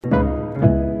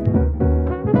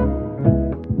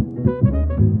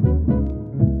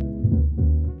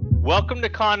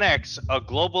Welcome to ConX, a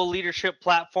global leadership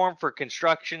platform for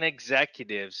construction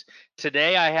executives.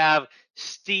 Today I have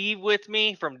Steve with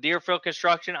me from Deerfield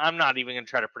Construction. I'm not even going to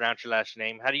try to pronounce your last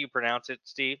name. How do you pronounce it,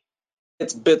 Steve?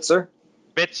 It's Bitzer.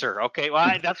 Bitzer. Okay,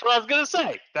 well, that's what I was going to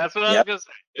say. That's what I was going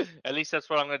to say. At least that's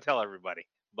what I'm going to tell everybody.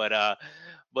 But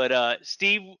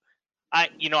Steve, I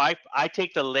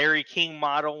take the Larry King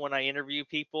model when I interview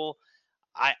people.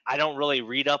 I don't really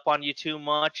read up on you too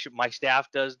much. My staff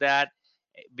does that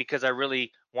because I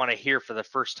really want to hear for the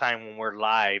first time when we're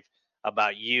live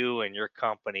about you and your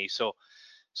company. So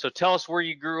tell us where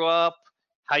you grew up,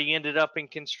 how you ended up in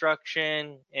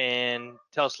construction, and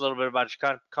tell us a little bit about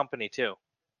your company too.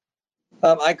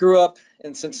 I grew up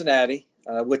in Cincinnati,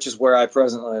 which is where I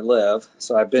presently live.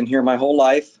 So I've been here my whole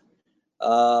life.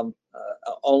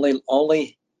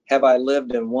 Only have I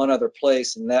lived in one other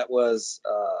place, and that was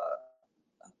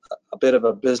a bit of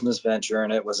a business venture,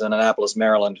 and it was in Annapolis,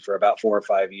 Maryland, for about 4 or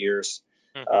 5 years,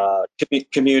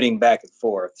 commuting back and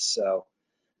forth. So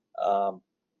um,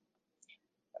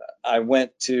 I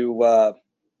went to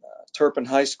Turpin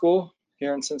High School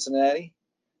here in Cincinnati.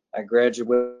 I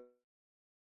graduated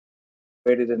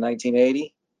in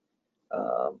 1980.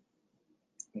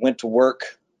 Went to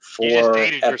work for,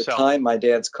 at the time, my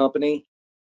dad's company.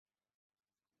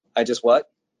 I just what?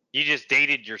 You just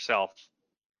dated yourself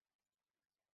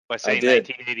by saying I did.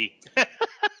 1980.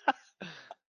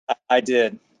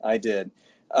 I did.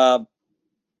 Um,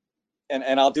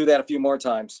 and I'll do that a few more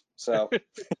times. So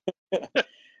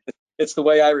it's the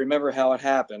way I remember how it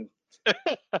happened.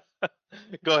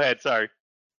 Go ahead. Sorry.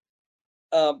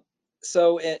 And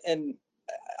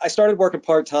I started working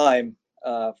part-time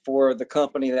for the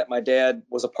company that my dad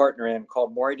was a partner in,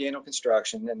 called Maury Daniel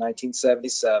Construction, in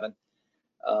 1977.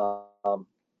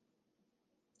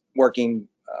 Working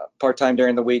part-time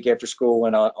during the week after school,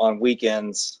 and on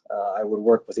weekends I would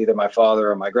work with either my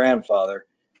father or my grandfather,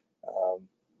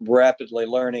 rapidly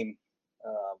learning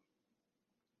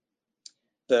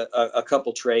a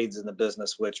couple trades in the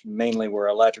business, which mainly were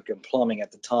electric and plumbing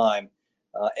at the time.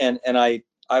 And I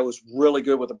was really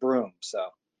good with a broom. So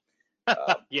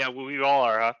yeah, well, we all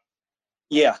are, huh?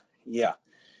 yeah.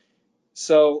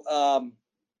 So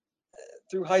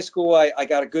through high school, I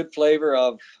got a good flavor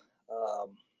of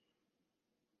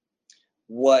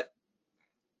what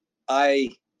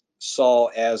I saw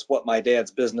as what my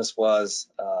dad's business was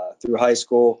through high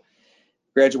school.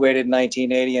 Graduated in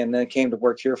 1980 and then came to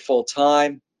work here full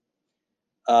time.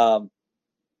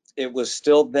 It was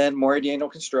still then Maury Daniel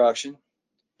Construction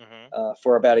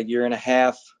for about a year and a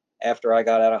half after I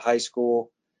got out of high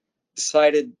school.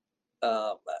 Decided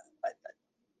I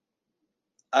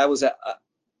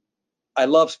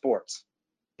love sports.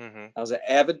 I was an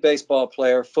avid baseball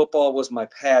player. Football was my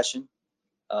passion.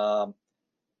 I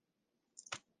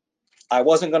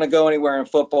wasn't going to go anywhere in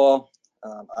football.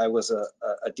 I was a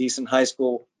decent high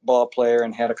school ball player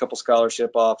and had a couple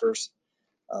scholarship offers.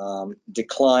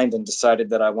 Declined and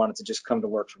decided that I wanted to just come to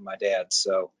work for my dad.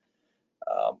 So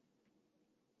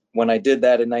when I did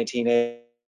that in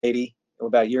 1980,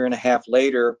 about a year and a half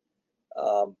later,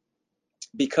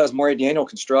 because Maury Daniel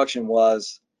Construction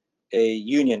was a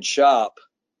union shop,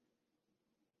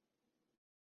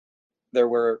 there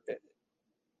were,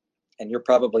 and you're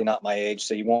probably not my age,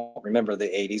 so you won't remember the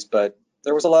 80s, but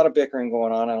there was a lot of bickering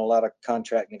going on and a lot of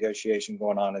contract negotiation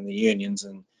going on in the unions.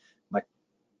 And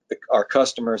our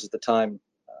customers at the time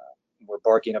were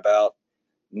barking about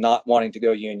not wanting to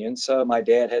go union. So my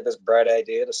dad had this bright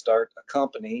idea to start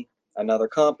another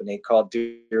company called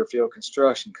Deerfield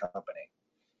Construction Company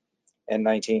in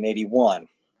 1981.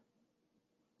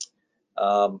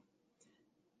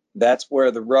 That's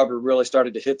where the rubber really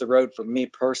started to hit the road for me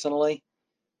personally.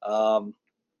 I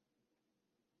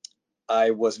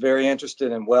was very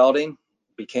interested in welding,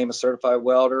 became a certified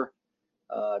welder,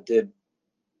 did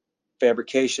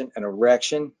fabrication and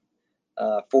erection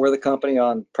for the company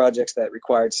on projects that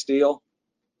required steel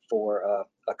for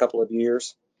a couple of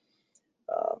years.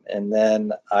 And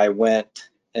then I went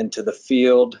into the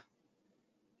field,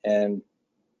 and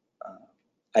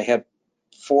I had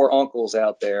 4 uncles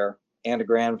out there and a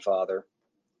grandfather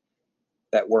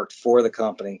that worked for the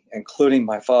company, including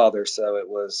my father. So it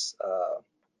was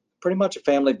pretty much a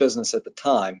family business at the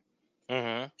time.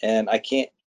 And I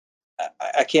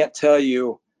can't tell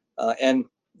you. And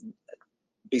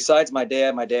besides my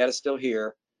dad is still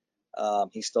here.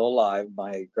 He's still alive.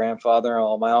 My grandfather and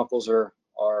all my uncles are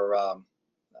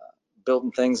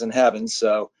building things in heaven.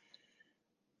 So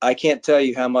I can't tell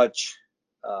you how much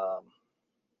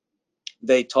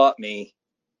they taught me,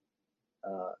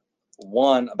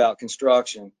 one, about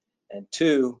construction, and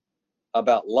two,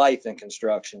 about life in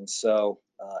construction. So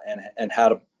and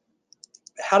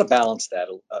how to balance that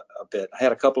a bit. I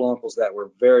had a couple of uncles that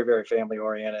were very, very family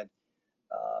oriented,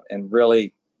 and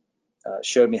really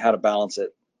showed me how to balance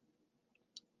it,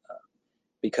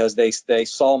 because they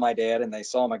saw my dad and they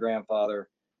saw my grandfather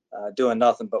doing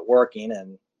nothing but working,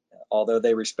 and although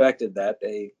they respected that,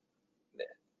 they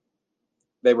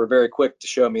were very quick to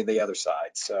show me the other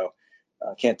side. So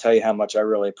I can't tell you how much I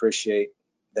really appreciate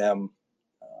them,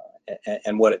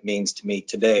 and what it means to me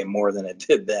today more than it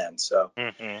did then. So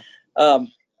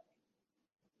um,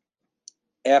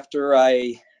 after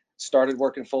I started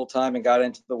working full time and got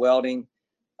into the welding,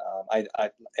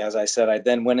 as I said, I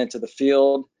then went into the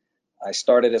field. I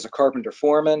started as a carpenter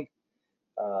foreman.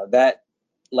 That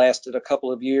lasted a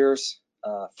couple of years,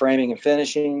 framing and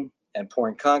finishing and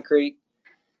pouring concrete.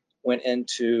 Went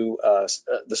into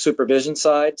the supervision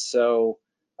side, so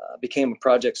became a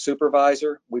project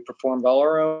supervisor. We performed all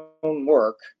our own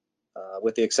work,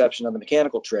 with the exception of the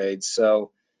mechanical trades.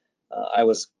 So I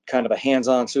was kind of a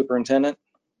hands-on superintendent.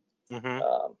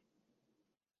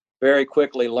 Very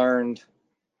quickly learned,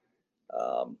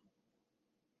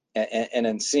 and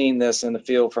in seeing this in the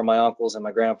field from my uncles and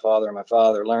my grandfather and my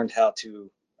father, learned how to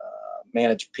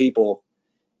manage people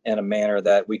in a manner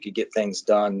that we could get things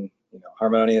done,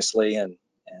 harmoniously, and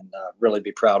really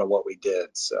be proud of what we did.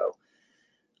 So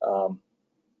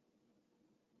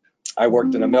I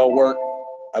worked in the millwork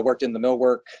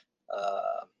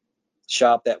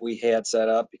shop that we had set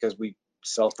up, because we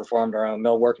self-performed our own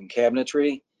millwork and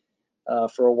cabinetry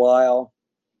for a while.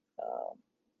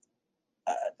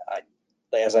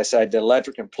 As I said, I did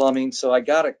electric and plumbing, so I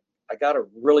got a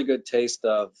really good taste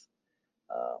of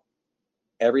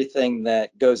everything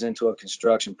that goes into a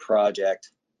construction project,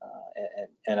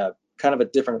 and a kind of a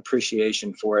different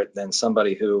appreciation for it than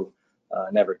somebody who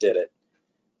never did it.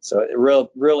 So it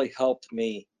really helped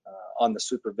me on the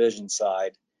supervision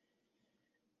side.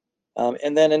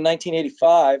 And then in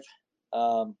 1985,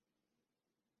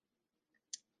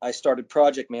 I started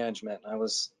project management. I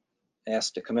was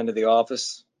asked to come into the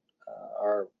office.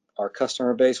 Our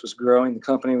customer base was growing, the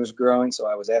company was growing, so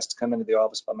I was asked to come into the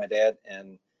office by my dad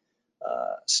and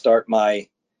start my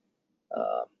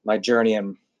journey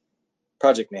in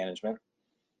project management,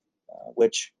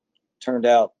 which turned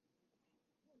out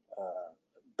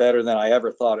better than I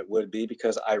ever thought it would be,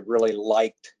 because I really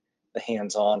liked the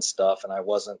hands-on stuff, and I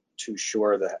wasn't too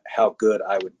sure how good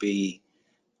I would be,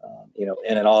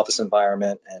 in an office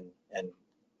environment and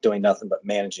doing nothing but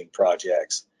managing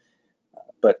projects.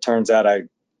 But turns out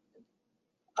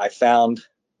I found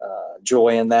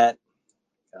joy in that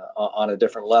on a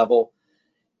different level,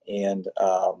 and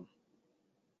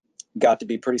got to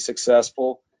be pretty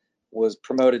successful. Was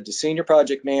promoted to senior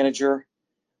project manager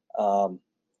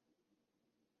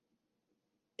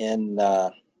in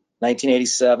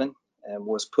 1987, and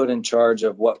was put in charge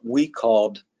of what we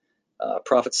called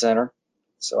Profit Center.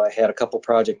 So I had a couple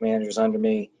project managers under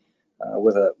me,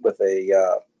 with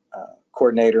a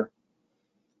coordinator,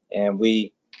 and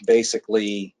we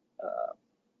basically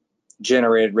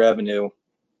generated revenue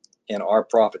in our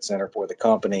profit center for the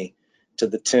company to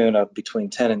the tune of between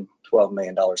 $10 and $12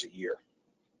 million a year,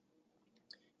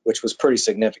 which was pretty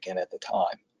significant at the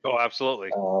time. Oh,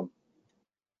 absolutely.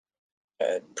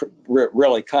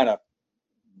 Really kind of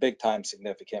big time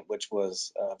significant, which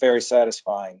was very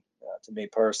satisfying to me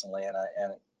personally, and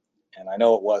I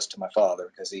know it was to my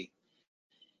father, because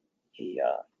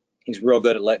he's real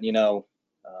good at letting you know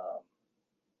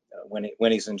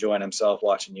when he's enjoying himself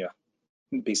watching you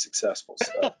be successful.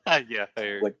 So, Yeah,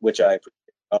 which I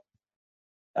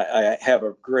have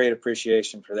a great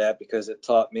appreciation for that, because it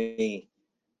taught me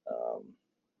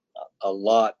a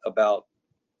lot about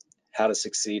how to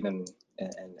succeed in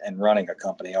running a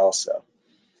company also.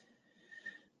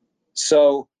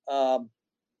 So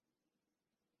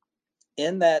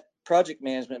in that project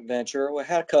management venture, we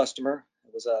had a customer.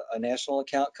 It was a national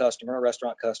account customer, a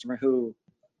restaurant customer, who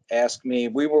asked me.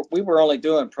 We were only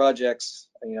doing projects,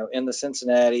 in the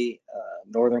Cincinnati,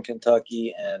 northern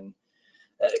Kentucky, and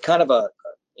kind of a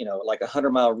like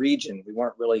 100-mile region. We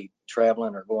weren't really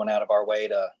traveling or going out of our way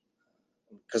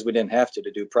because we didn't have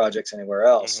to do projects anywhere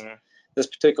else. This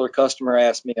particular customer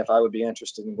asked me if I would be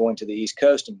interested in going to the East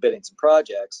Coast and bidding some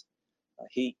projects.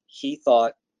 He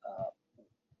thought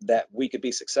that we could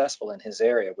be successful in his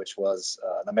area, which was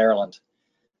the Maryland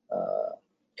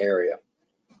area,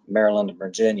 Maryland and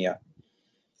Virginia.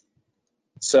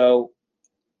 So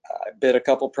I bid a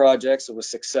couple projects. It was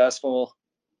successful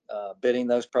bidding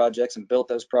those projects and built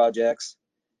those projects.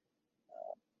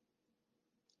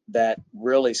 That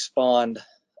really spawned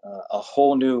a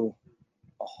whole new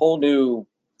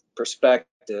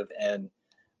perspective and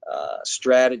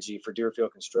strategy for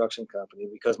Deerfield Construction Company,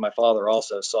 because my father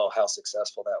also saw how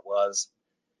successful that was.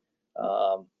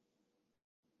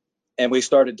 And we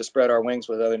started to spread our wings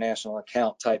with other national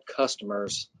account type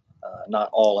customers, not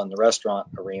all in the restaurant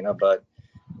arena, but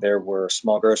there were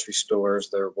small grocery stores,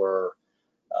 there were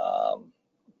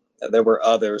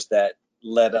others that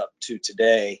led up to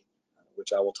today,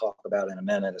 which I will talk about in a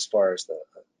minute, as far as the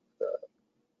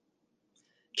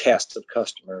cast of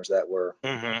customers that we're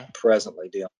presently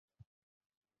dealing.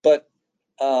 But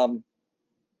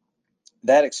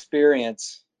that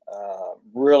experience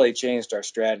really changed our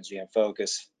strategy and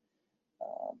focus,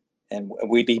 and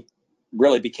we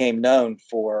really became known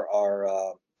for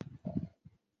our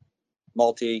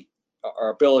our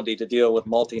ability to deal with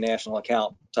multinational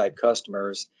account type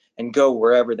customers and go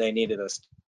wherever they needed us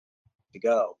to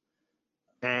go.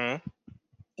 And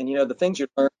you know, the things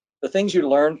you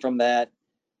learn from that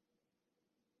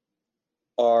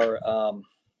are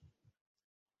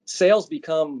sales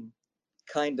become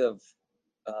kind of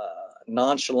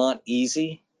nonchalant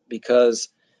easy, because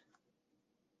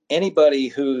anybody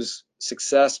who's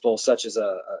successful, such as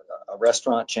a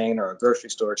restaurant chain or a grocery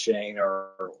store chain,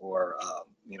 or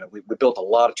you know, we built a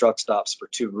lot of truck stops for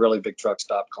 2 really big truck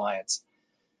stop clients.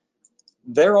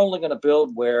 They're only going to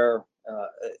build where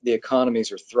the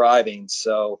economies are thriving.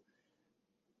 So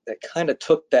that kind of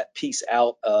took that piece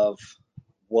out of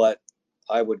what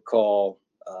I would call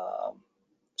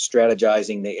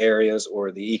strategizing the areas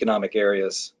or the economic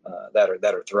areas that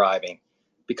are thriving,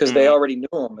 because they already knew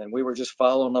them and we were just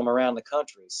following them around the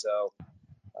country. So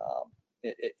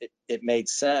it made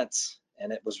sense,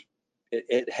 and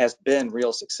it has been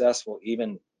real successful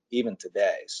even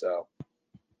today. So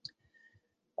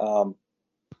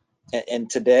and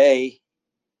today,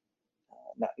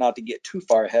 not to get too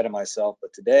far ahead of myself,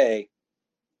 but today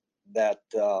that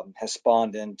has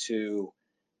spawned into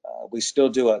we still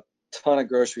do a ton of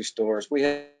grocery stores. We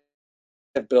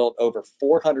have built over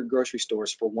 400 grocery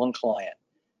stores for one client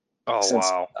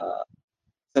since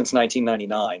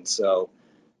 1999. So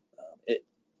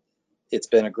it's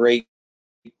been a great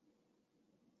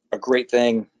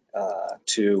thing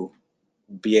to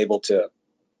be able to,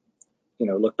 you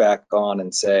know, look back on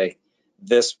and say,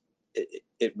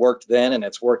 it worked then and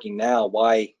it's working now.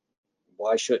 Why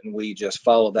shouldn't we just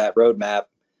follow that roadmap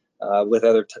with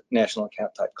other national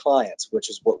account type clients, which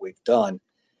is what we've done.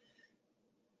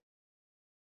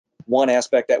 One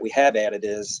aspect that we have added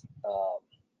is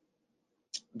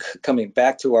coming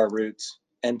back to our roots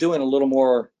and doing a little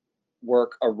more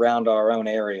work around our own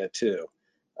area too.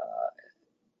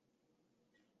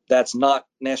 That's not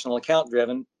national account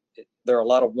driven. There are a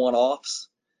lot of one-offs,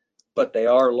 but they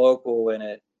are local, and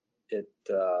it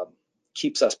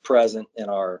keeps us present in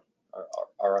our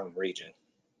own region.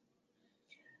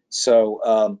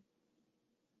 So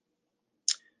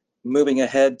moving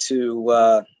ahead to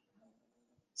let's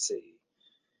see,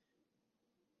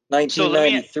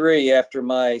 1993, after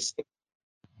my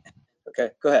okay,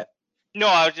 go ahead. No,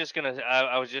 I was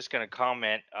just gonna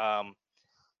comment.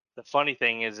 The funny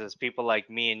thing is people like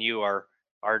me and you are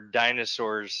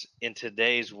dinosaurs in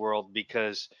today's world,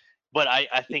 but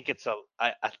I think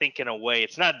I think in a way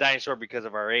it's not dinosaur because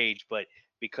of our age, but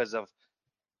because of,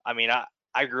 I mean,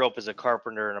 I grew up as a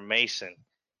carpenter and a mason,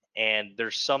 and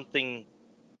there's something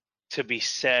to be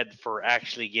said for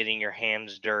actually getting your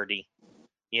hands dirty.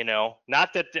 You know,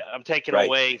 not that I'm taking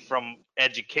away from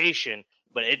education,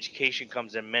 but education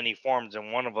comes in many forms,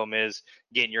 and one of them is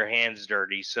getting your hands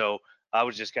dirty. So I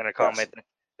was just going to comment that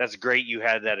that's great you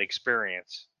had that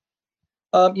experience.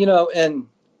 You know, and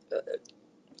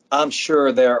I'm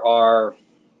sure there are,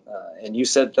 and you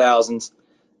said thousands,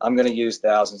 I'm going to use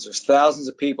thousands. There's thousands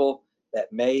of people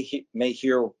that may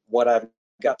hear what I've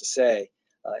got to say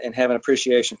and have an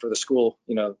appreciation for the school,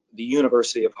 you know, the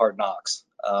University of Hard Knocks.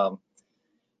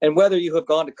 And whether you have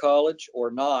gone to college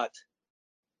or not,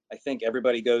 I think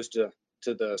everybody goes to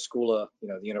the school of, you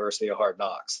know, the University of Hard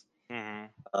Knocks. And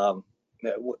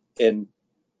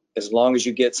as long as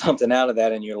you get something out of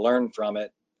that and you learn from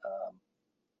it,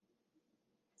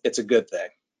 it's a good thing.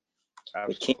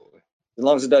 Absolutely. As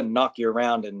long as it doesn't knock you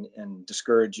around and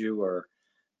discourage you or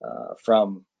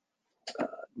from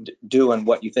doing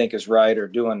what you think is right, or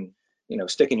doing, you know,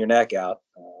 sticking your neck out,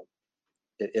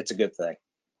 it's a good thing.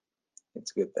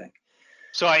 It's a good thing.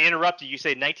 So I interrupted. You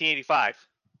say 1985.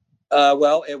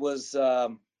 Well, it was,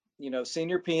 you know,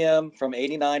 senior PM from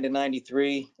 89 to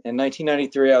 93. In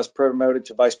 1993, I was promoted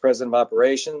to vice president of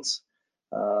operations.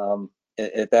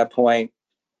 At that point,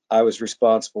 I was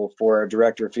responsible for a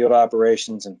director of field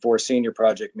operations and 4 senior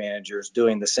project managers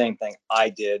doing the same thing I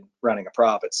did, running a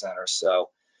profit center. So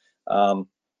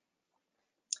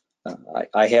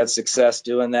I had success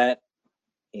doing that.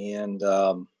 And,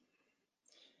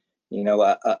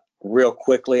 real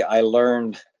quickly, I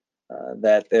learned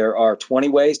that there are 20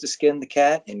 ways to skin the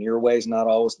cat, and your way is not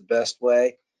always the best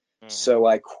way. So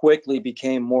I quickly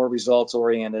became more results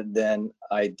oriented than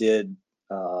I did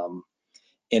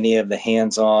any of the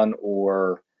hands-on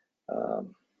or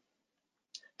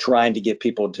trying to get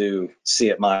people to see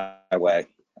it my way.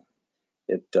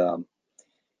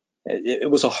 It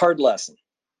was a hard lesson.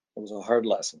 It was a hard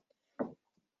lesson,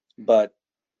 but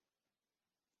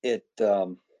it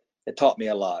taught me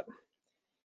a lot.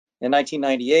 In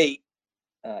 1998,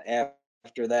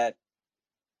 after that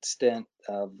stint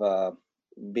of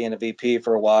being a VP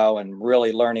for a while and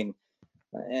really learning,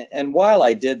 and while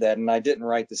I did that, and I didn't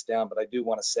write this down, but I do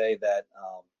want to say that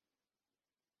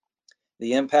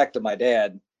the impact of my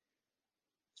dad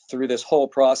through this whole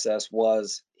process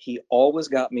was he always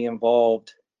got me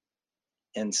involved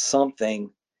in something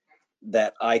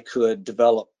that I could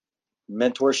develop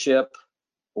mentorship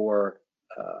or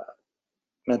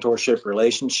mentorship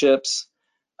relationships.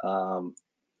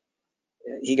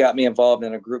 He got me involved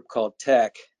in a group called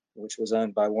Tech, which was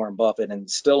owned by Warren Buffett and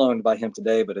still owned by him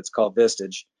today, but it's called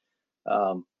Vistage.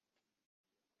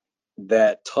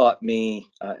 That taught me,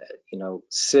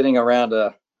 sitting around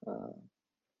a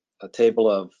table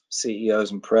of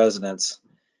CEOs and presidents,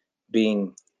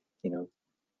 being,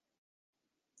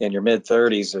 in your mid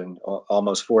 30s and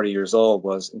almost 40 years old,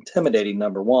 was intimidating,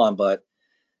 number one, but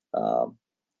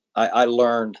I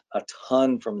learned a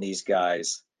ton from these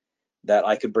guys that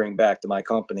I could bring back to my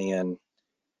company and,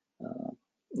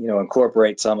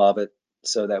 incorporate some of it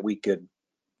so that we could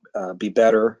be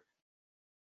better.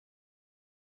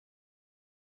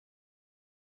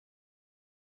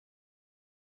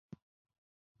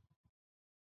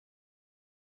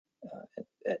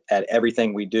 At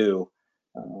everything we do,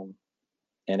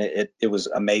 and it was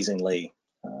amazingly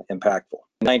impactful.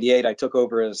 In '98, I took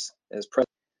over as president.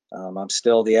 I'm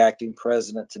still the acting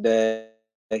president today,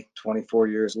 24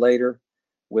 years later,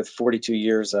 with 42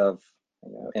 years of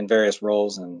in various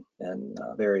roles and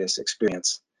various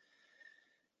experience.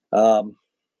 And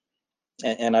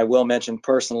I will mention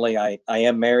personally, I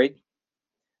am married.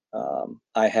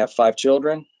 I have 5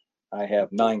 children. I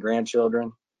have 9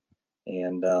 grandchildren,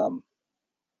 and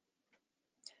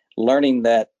learning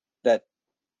that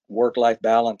work-life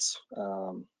balance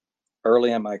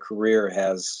early in my career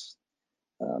has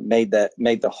made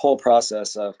the whole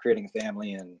process of creating a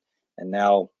family and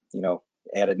now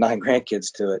added 9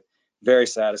 grandkids to it very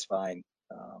satisfying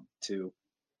to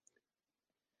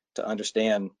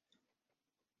understand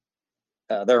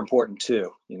they're important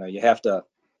too. You have to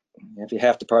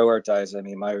prioritize. I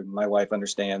mean, my wife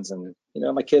understands, and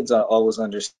my kids always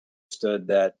understood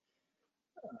that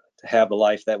to have the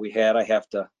life that we had, I have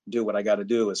to do what I got to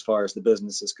do as far as the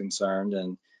business is concerned.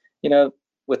 And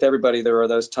with everybody, there are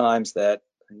those times that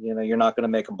you're not going to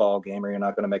make a ball game, or you're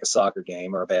not going to make a soccer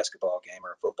game, or a basketball game,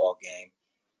 or a football game.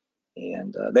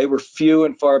 And they were few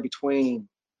and far between,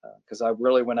 because I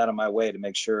really went out of my way to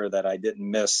make sure that I didn't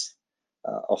miss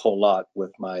a whole lot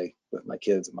with my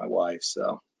kids and my wife.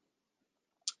 So,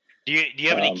 do you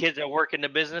have any kids that work in the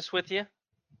business with you?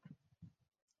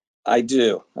 I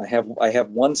do. I have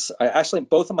one. Actually,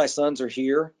 both of my sons are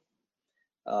here.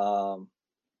 My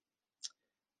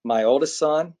oldest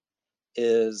son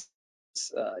is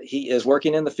he is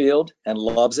working in the field and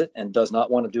loves it and does not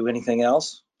want to do anything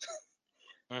else.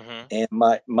 And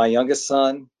my youngest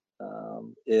son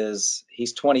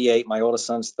he's 28. My oldest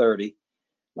son's 30.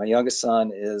 My youngest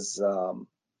son he's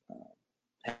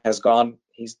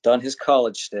done his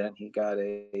college stint. He got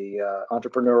a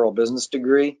entrepreneurial business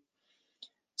degree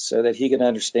so that he can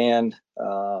understand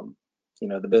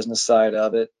the business side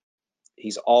of it.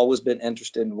 He's always been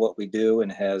interested in what we do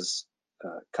and has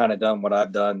kind of done what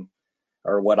I've done,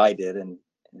 or what I did, and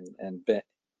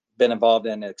been involved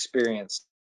in and experienced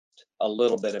a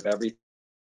little bit of everything,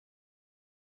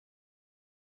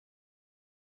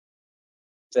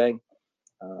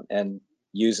 and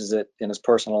uses it in his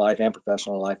personal life and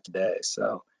professional life today.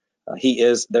 So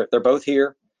they're both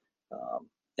here.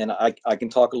 And I can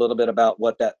talk a little bit about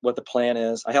what the plan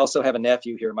is. I also have a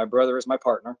nephew here. My brother is my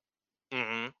partner.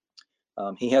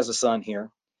 He has a son here,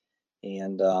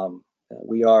 and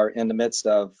we are in the midst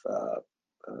of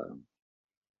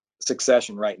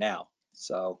succession right now.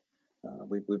 So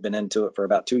we've been into it for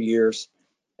about 2 years,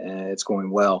 and it's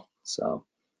going well. So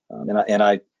and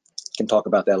I can talk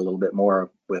about that a little bit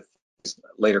more with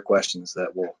later questions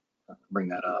that will bring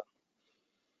that up.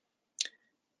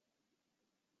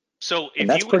 So and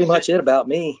that's pretty much it about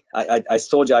me. I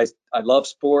told you I love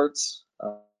sports.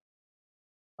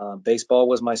 Baseball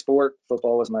was my sport.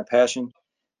 Football was my passion.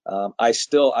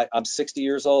 I'm 60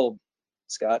 years old,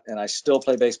 Scott, and I still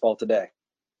play baseball today.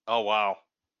 Oh, wow.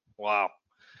 Wow.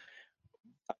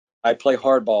 I play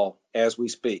hardball as we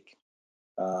speak.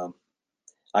 Um,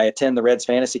 I attend the Reds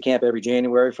fantasy camp every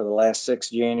January for the last 6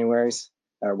 Januaries,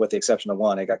 with the exception of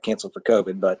one. It got canceled for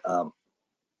COVID, but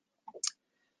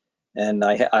and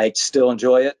I still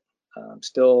enjoy it. I'm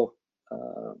still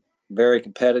very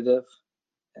competitive,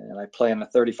 and I play in a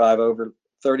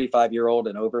 35-year-old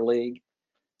and over league.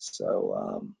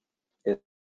 So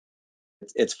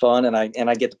it's fun, and I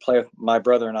get to play with my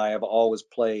brother, and I have always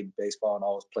played baseball and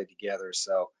always played together.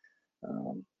 So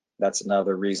that's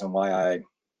another reason why I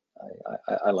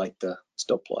like to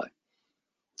still play.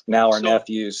 Now our So,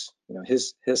 nephews,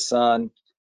 his son,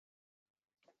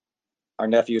 our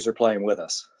nephews are playing with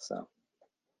us.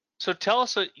 so tell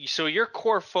us, so your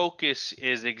core focus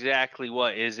is exactly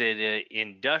what? Is it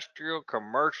industrial,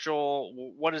 commercial?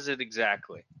 What is it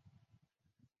exactly?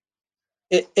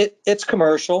 It's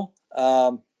commercial.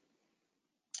 As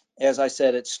I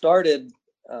said, it started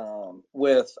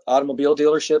with automobile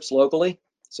dealerships locally.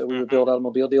 So we would Mm-hmm. build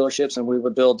automobile dealerships, and we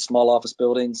would build small office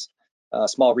buildings,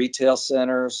 small retail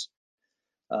centers.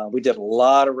 We did a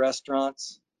lot of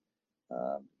restaurants.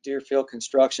 Deerfield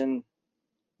Construction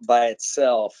by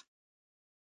itself,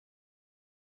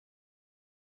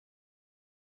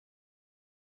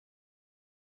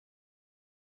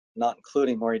 not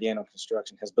including Moridiano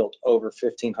Construction, has built over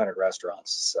 1,500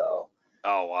 restaurants. So,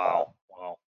 Oh, uh, wow.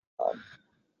 Wow. um,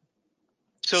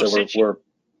 So so since you,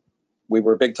 we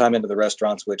were big time into the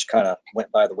restaurants, which kind of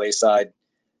went by the wayside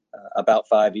about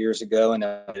 5 years ago, and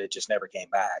it just never came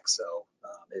back. So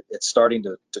it's starting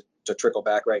to trickle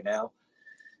back right now.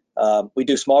 We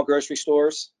do small grocery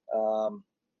stores.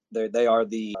 They are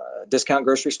the discount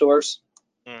grocery stores,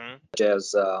 mm-hmm. such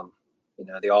as the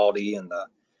Aldi and uh,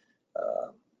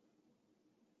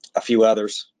 a few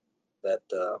others that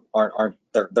aren't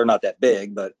they're not that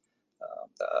big, but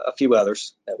a few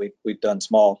others that we've done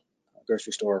small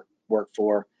grocery store work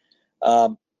for.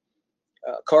 Um,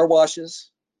 Car washes,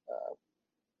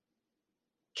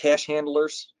 cash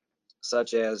handlers,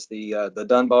 such as the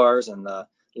Dunbars and the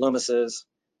Loomises.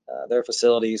 Their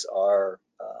facilities are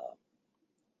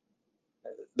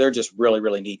they're just really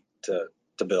really neat to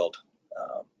build.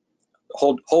 Um,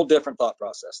 whole different thought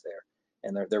process there,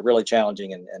 and they're really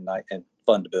challenging and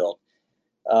fun to build.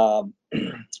 Um,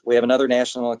 we have another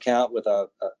national account with a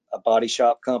body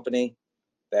shop company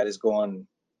that is going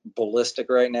ballistic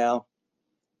right now.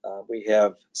 We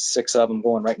have 6 of them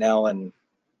going right now in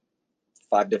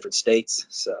 5 different states.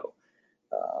 So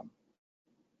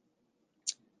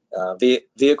um,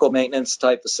 vehicle maintenance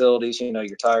type facilities,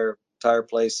 your tire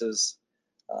places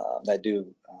that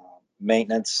do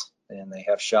maintenance, and they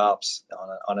have shops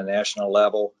on a national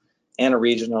level and a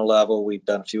regional level. We've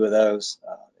done a few of those,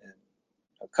 and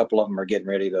a couple of them are getting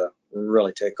ready to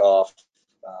really take off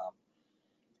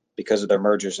because of their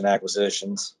mergers and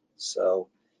acquisitions. So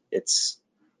it's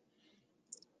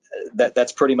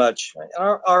that's pretty much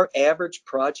our average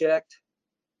project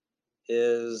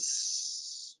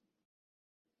is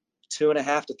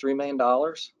 $2.5 to $3 million.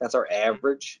 That's our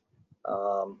average.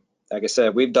 Um, like I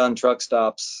said, we've done truck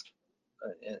stops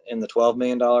in the $12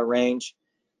 million range.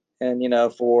 And,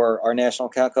 for our national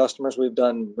account customers, we've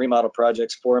done remodel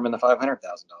projects for them in the $500,000 range.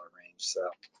 So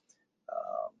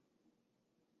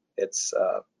it's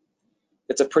a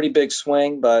pretty big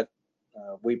swing, but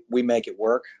we make it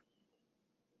work.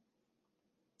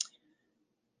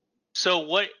 So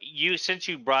since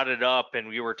you brought it up and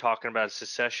we were talking about a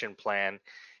succession plan,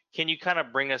 can you kind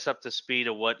of bring us up to speed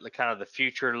of what kind of the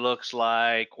future looks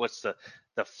like? What's the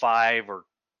 5 or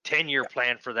 10-year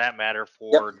plan for that matter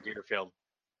Yep, for Deerfield?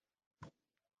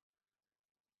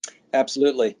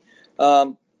 absolutely.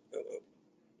 Um,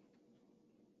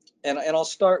 and I'll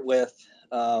start with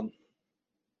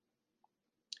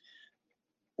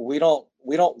we don't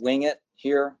wing it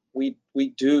here. We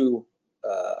do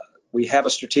we have a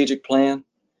strategic plan.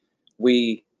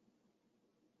 We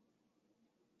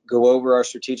go over our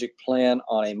strategic plan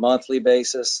on a monthly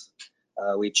basis.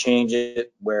 We change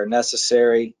it where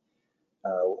necessary,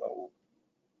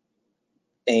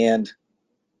 and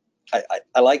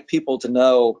I like people to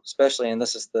know, especially, and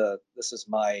this is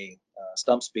my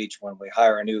stump speech when we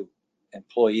hire a new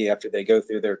employee after they go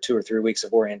through their 2 or 3 weeks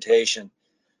of orientation.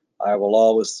 I will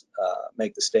always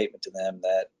make the statement to them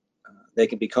that they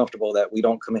can be comfortable that we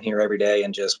don't come in here every day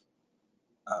and just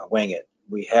wing it.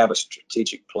 We have a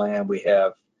strategic plan. We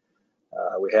have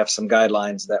some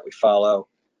guidelines that we follow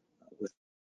with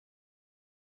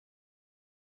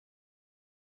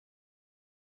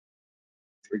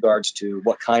regards to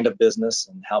what kind of business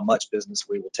and how much business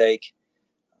we will take.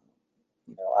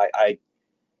 You know,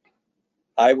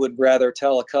 I would rather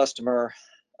tell a customer,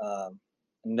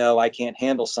 no, I can't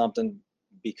handle something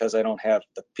because I don't have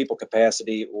the people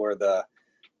capacity or the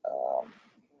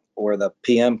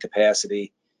PM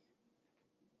capacity,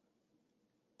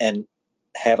 and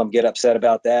have them get upset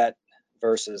about that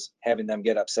versus having them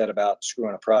get upset about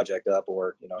screwing a project up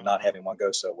or, you know, not having one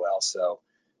go so well. So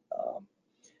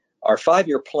our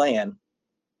 5-year plan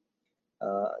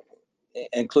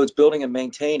includes building and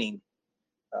maintaining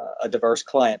a diverse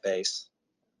client base.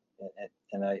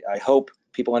 And I hope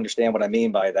people understand what I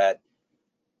mean by that.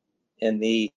 In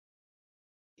the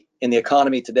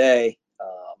economy today,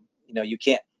 you know, you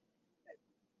can't.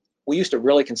 We used to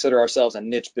really consider ourselves a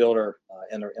niche builder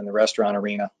in the restaurant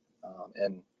arena,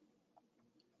 and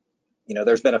you know,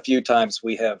 there's been a few times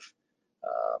we have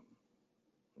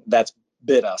that's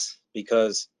bit us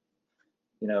because,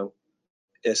 you know,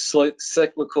 as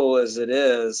cyclical as it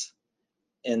is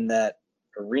in that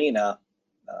arena,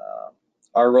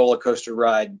 our roller coaster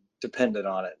ride depended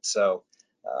on it. So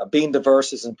being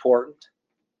diverse is important.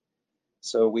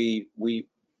 So we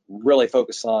really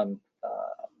focus on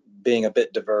being a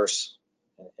bit diverse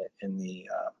in the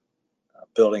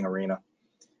building arena.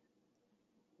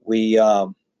 We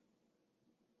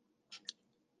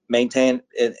maintain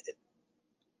it.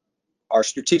 Our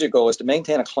strategic goal is to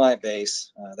maintain a client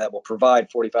base that will provide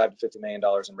 $45 to $50 million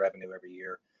in revenue every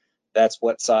year. That's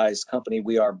what size company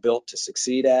we are built to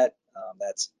succeed at.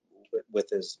 That's with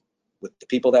the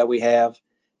people that we have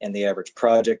and the average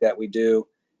project that we do.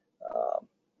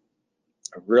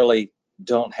 I really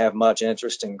don't have much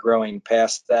interest in growing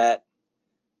past that.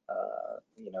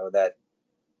 You know, that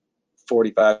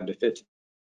 $45 to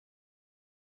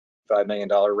 $55 million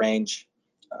range,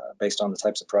 based on the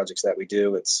types of projects that we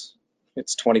do. It's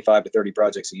 25 to 30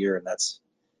 projects a year, and that's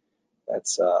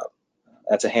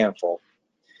a handful.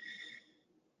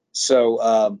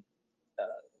 So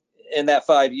in that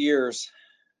 5 years,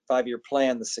 5-year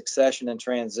plan, the succession and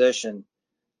transition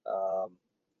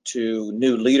to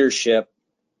new leadership,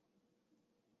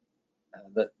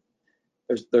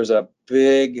 there's a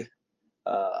big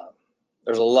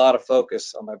there's a lot of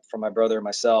focus from my brother and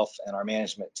myself and our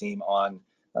management team on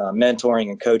mentoring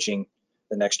and coaching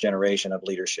the next generation of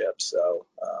leadership. So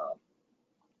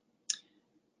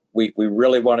we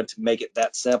really wanted to make it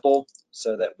that simple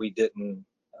so that we didn't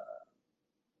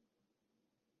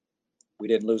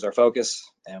lose our focus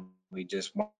and we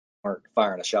just weren't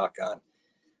firing a shotgun.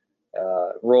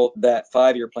 That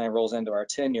 5-year plan rolls into our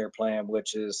 10-year plan,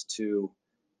 which is to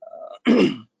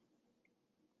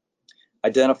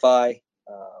identify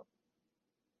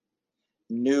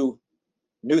new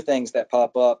things that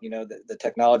pop up. You know, the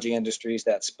technology industries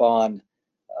that spawn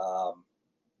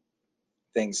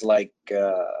things like you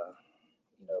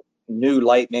know, new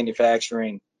light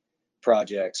manufacturing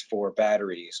projects for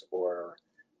batteries, or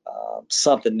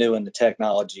something new in the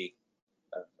technology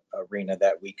arena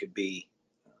that we could be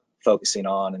focusing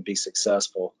on and be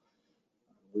successful.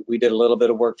 We did a little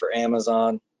bit of work for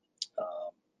Amazon.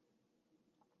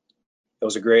 It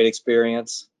was a great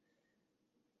experience,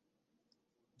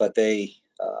 but they're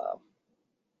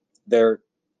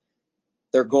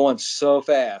going so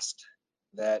fast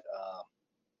that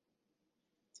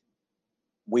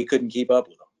we couldn't keep up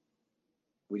with them.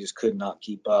 We just could not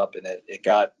keep up, and it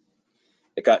got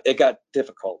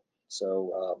difficult.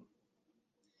 So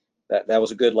that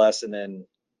was a good lesson in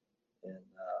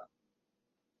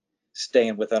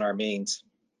staying within our means.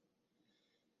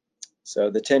 So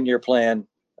the 10-year plan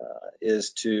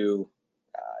is to,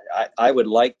 I would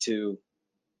like to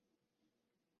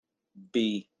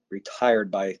be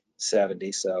retired by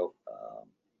 70. So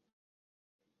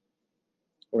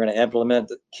we're going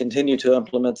to continue to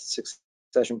implement the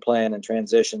succession plan and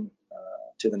transition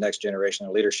to the next generation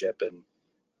of leadership, and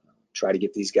try to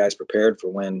get these guys prepared for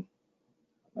when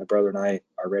my brother and I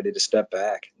are ready to step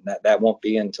back. And that won't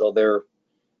be until they're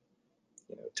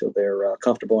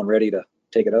comfortable and ready to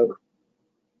take it over.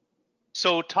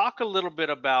 So talk a little bit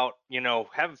about, you know,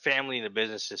 having family in the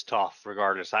business is tough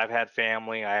regardless. I've had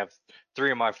family. I have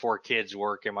 3 of my 4 kids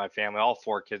work in my family. All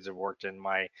 4 kids have worked in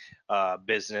my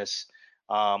business.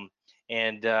 And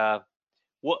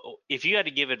what if you had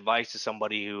to give advice to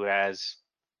somebody who has,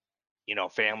 you know,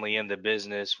 family in the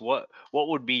business, what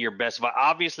would be your best advice?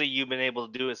 Obviously, you've been able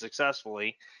to do it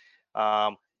successfully.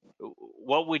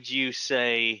 What would you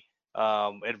say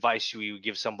advice you would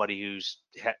give somebody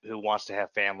who wants to have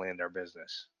family in their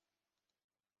business?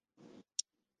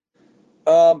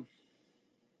 Well,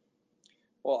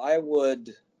 I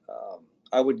would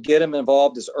get them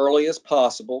involved as early as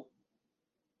possible,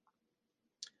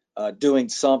 doing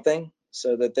something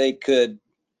so that they could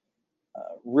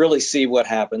really see what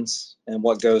happens and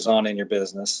what goes on in your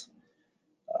business.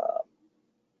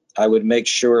 I would make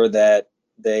sure that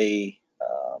they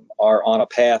are on a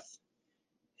path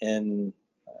in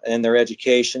their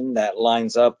education that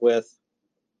lines up with,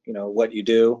 what you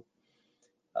do.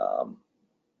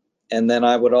 And then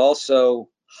I would also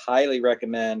highly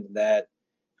recommend that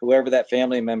whoever that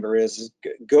family member is,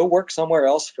 go work somewhere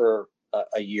else for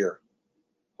a year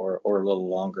or a little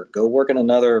longer. Go work in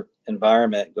another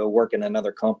environment. Go work in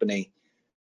another company,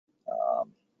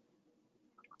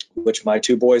 which my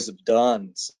two boys have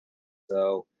done.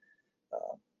 So,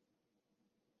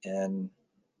 and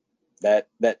that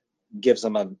gives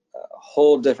them a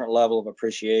whole different level of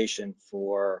appreciation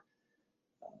for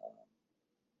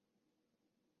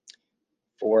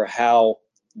how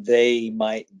they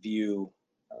might view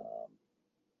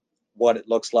what it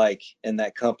looks like in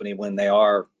that company when they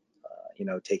are,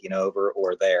 taking over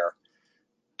or there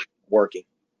working.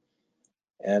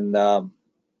 And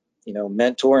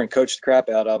mentor and coach the crap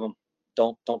out of them.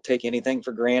 Don't take anything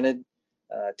for granted.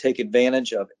 Take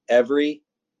advantage of every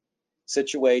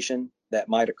situation that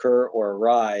might occur or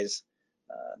arise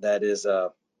that is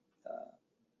a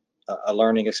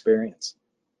learning experience.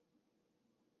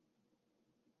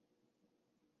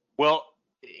 Well,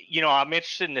 I'm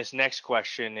interested in this next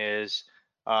question is,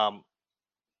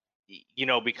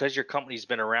 because your company's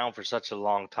been around for such a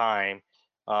long time,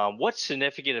 what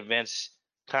significant events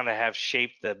kind of have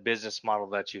shaped the business model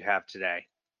that you have today?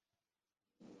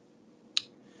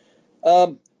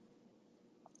 Well,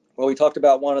 we talked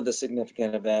about one of the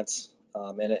significant events,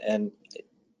 and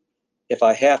if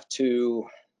I have to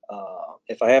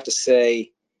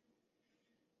say,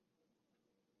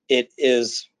 it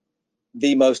is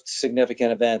the most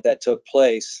significant event that took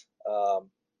place.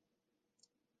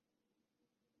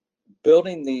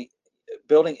 Building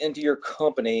into your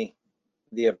company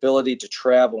the ability to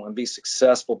travel and be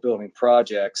successful building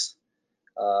projects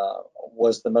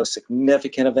was the most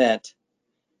significant event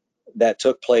that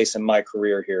took place in my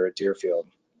career here at Deerfield.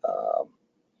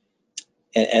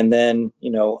 And then,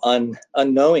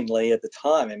 unknowingly at the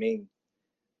time,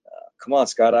 come on,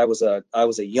 Scott, I was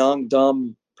a young,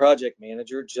 dumb project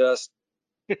manager, just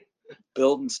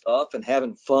building stuff and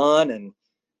having fun, and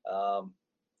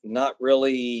not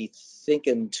really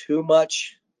thinking too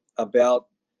much about,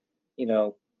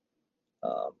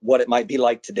 what it might be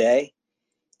like today.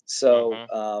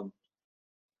 So,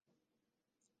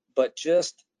 but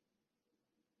just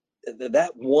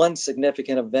that one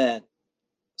significant event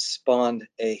spawned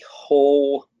a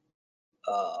whole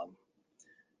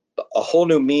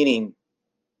new meaning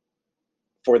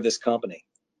for this company.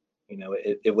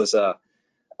 It was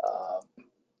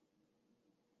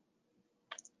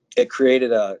it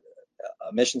created a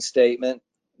mission statement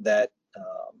that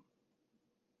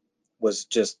was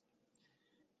just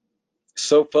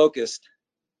so focused,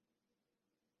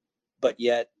 but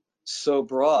yet so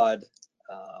broad,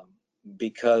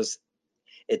 because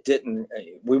it didn't.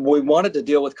 We wanted to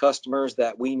deal with customers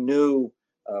that we knew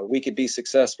we could be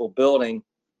successful building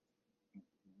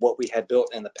what we had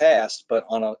built in the past, but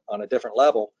on a different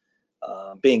level,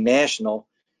 being national,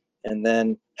 and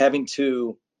then having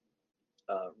to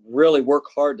really work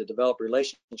hard to develop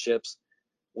relationships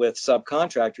with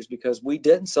subcontractors, because we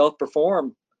didn't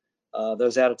self-perform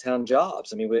those out-of-town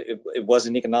jobs. It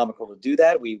wasn't economical to do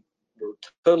that. We were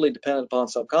totally dependent upon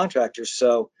subcontractors.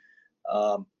 So,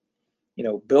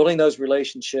 building those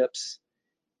relationships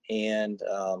and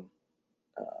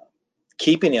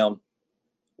keeping them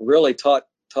really taught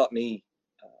me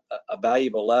a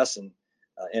valuable lesson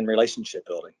in relationship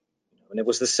building. And it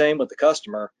was the same with the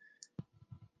customer.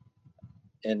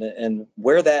 And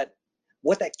what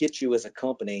that gets you as a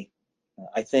company,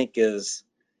 I think is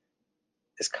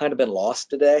kind of been lost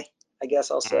today, I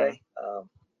guess I'll say.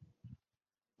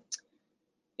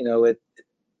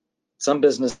 Some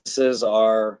businesses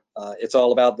are, it's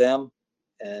all about them,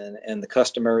 and the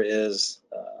customer is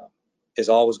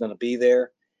always going to be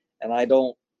there. And I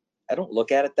don't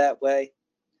look at it that way.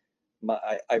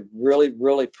 I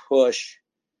really push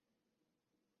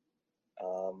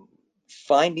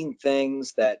finding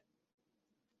things that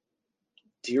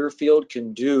Deerfield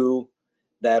can do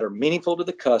that are meaningful to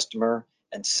the customer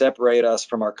and separate us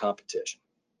from our competition.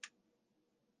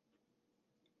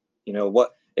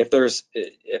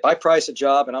 If I price a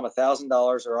job and I'm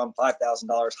 $1,000 or I'm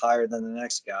 $5,000 higher than the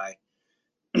next guy,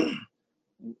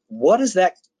 what is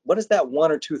that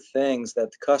one or two things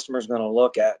that the customer is going to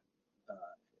look at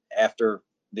after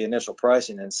the initial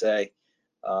pricing and say,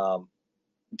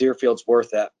 Deerfield's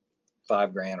worth that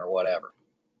 $5,000 or whatever?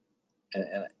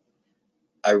 And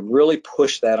I really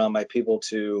push that on my people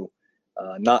to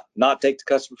not take the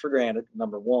customer for granted,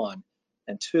 number one,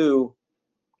 And two,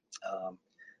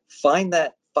 find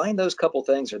those couple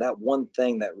things or that one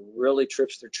thing that really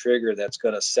trips the trigger that's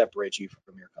going to separate you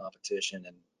from your competition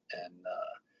and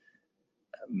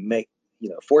make,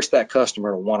 force that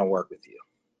customer to want to work with you.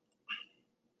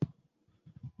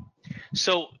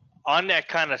 So on that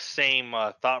kind of same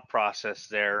thought process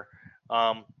there,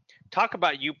 talk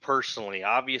about you personally.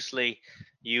 Obviously,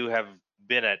 you have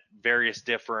been at various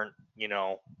different, you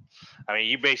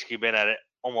basically been at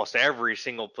almost every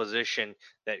single position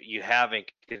that you have in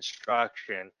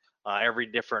construction, every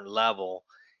different level.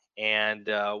 And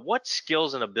what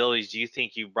skills and abilities do you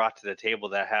think you brought to the table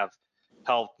that have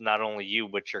helped not only you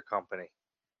but your company?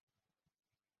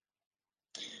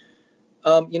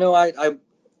 I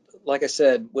like I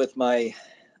said, with my,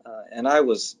 and I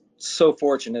was so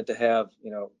fortunate to have,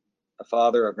 a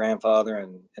father, a grandfather,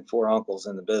 and 4 uncles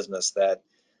in the business that,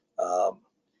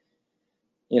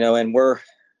 and we're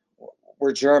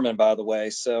German, by the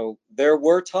way. So there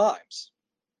were times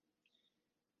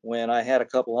when I had a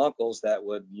couple uncles that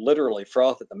would literally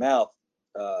froth at the mouth,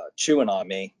 chewing on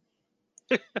me.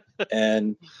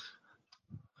 And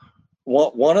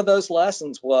one of those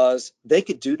lessons was they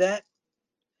could do that,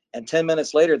 and 10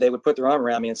 minutes later they would put their arm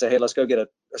around me and say, "Hey, let's go get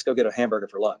a hamburger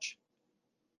for lunch."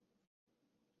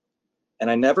 And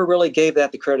I never really gave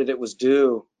that the credit it was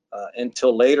due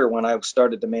until later when I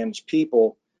started to manage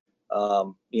people,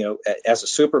 as a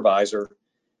supervisor,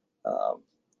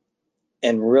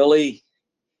 and really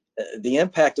the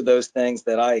impact of those things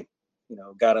that I,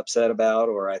 got upset about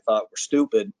or I thought were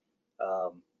stupid,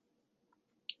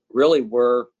 really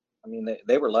were,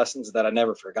 they were lessons that I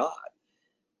never forgot.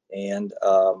 And,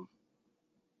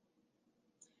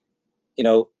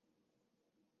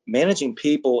 managing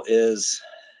people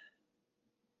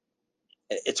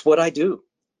it's what I do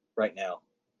right now.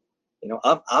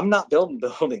 I'm not building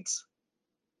buildings.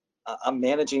 I'm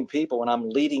managing people and I'm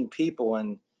leading people.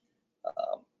 And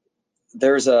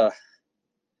there's a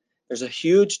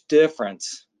huge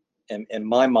difference in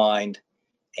my mind,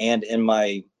 and in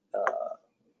my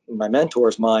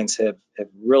mentors' minds have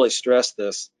really stressed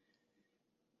this.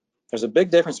 There's a big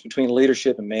difference between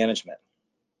leadership and management.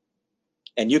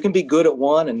 And you can be good at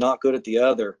one and not good at the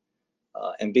other,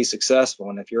 and be successful.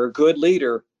 And if you're a good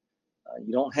leader,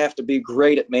 you don't have to be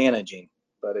great at managing.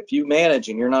 But if you manage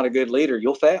and you're not a good leader,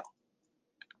 you'll fail.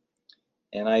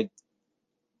 And I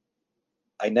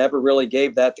never really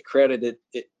gave that the credit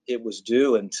it was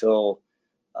due until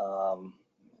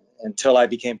I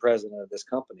became president of this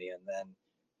company. And then,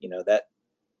 that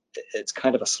it's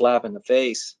kind of a slap in the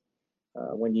face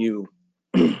when you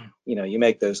you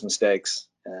make those mistakes,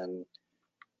 and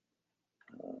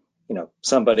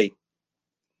somebody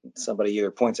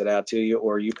either points it out to you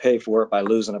or you pay for it by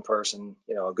losing a person,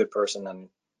 a good person, and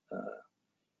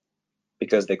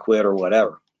because they quit or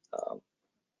whatever.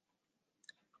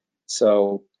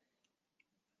 So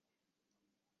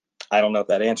I don't know if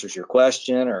that answers your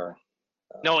question or.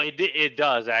 No, it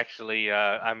does actually.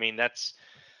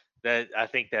 That I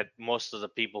think that most of the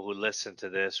people who listen to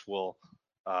this will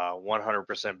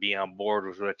 100% be on board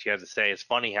with what you have to say. It's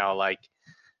funny how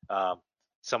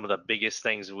some of the biggest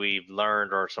things we've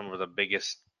learned or some of the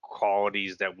biggest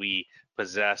qualities that we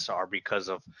possess are because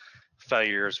of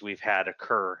failures we've had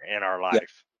occur in our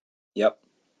life. Yep.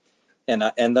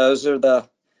 And those are the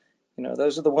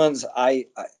ones I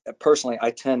personally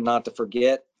I tend not to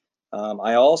forget.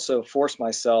 I also force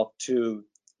myself to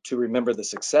remember the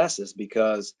successes,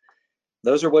 because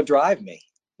those are what drive me.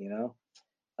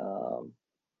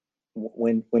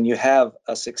 When you have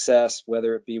a success,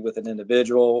 whether it be with an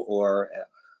individual or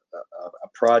a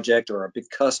project or a big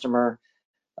customer,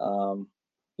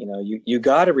 you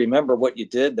got to remember what you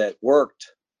did that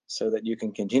worked so that you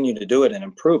can continue to do it and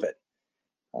improve it.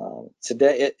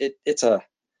 Today, it's a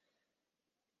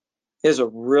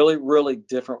really, really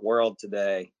different world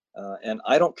today. And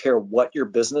I don't care what your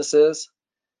business is.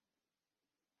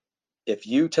 If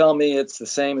you tell me it's the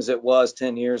same as it was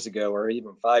 10 years ago or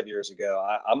even 5 years ago,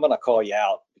 I'm going to call you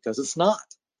out, because it's not.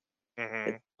 Mm-hmm.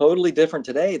 It's totally different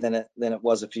today than it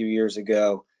was a few years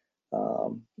ago.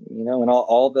 And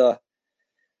all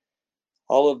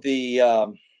of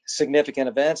the significant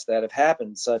events that have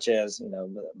happened, such as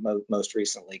most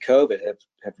recently COVID,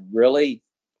 have really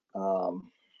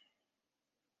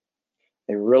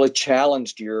they really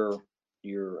challenged your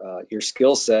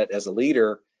skill set as a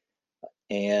leader.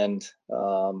 And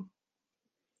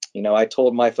I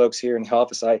told my folks here in the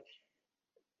office,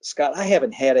 Scott, I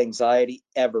haven't had anxiety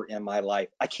ever in my life.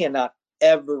 I cannot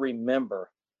ever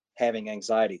remember having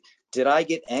anxiety. Did I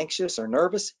get anxious or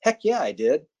nervous? Heck yeah, I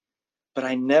did. But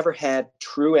I never had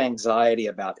true anxiety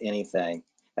about anything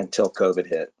until COVID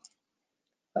hit.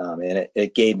 and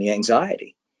it gave me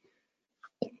anxiety,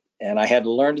 and I had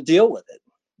to learn to deal with it.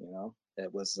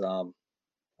 It was,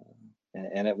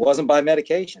 and it wasn't by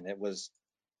medication. That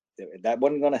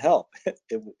wasn't going to help.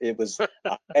 It was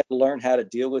I had to learn how to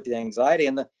deal with the anxiety,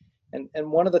 and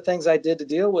one of the things I did to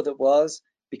deal with it was,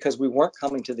 because we weren't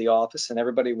coming to the office and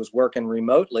everybody was working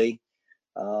remotely.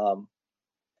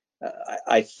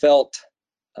 I felt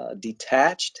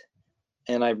detached,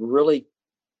 and I really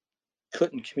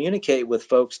couldn't communicate with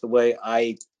folks the way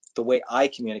I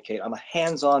communicate. I'm a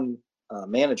hands-on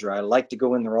manager. I like to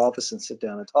go in their office and sit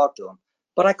down and talk to them,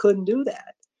 but I couldn't do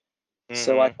that.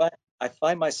 So I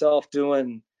find myself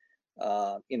doing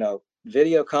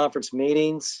video conference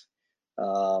meetings,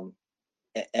 um,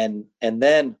 and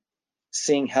then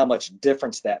seeing how much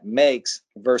difference that makes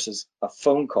versus a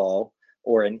phone call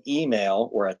or an email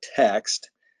or a text.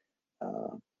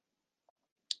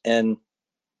 And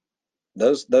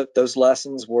those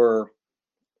lessons were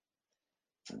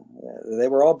they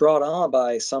were all brought on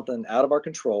by something out of our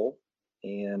control,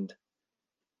 and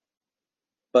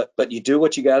but you do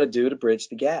what you got to do to bridge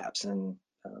the gaps, and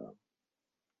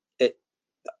it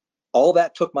all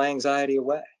that took my anxiety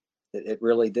away. It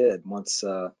really did, once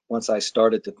I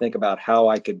started to think about how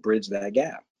I could bridge that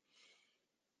gap.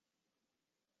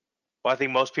 Well, I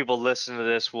think most people listen to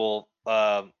this will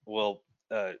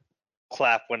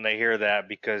clap when they hear that,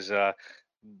 because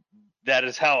that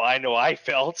is how I know I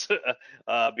felt.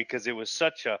 Because it was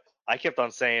such a. I kept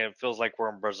on saying it feels like we're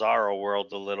in Bizarro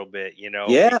world a little bit,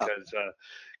 Yeah,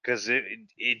 because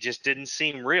it just didn't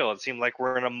seem real. It seemed like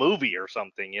we're in a movie or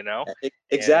something, And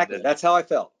exactly. That's how I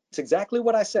felt. It's exactly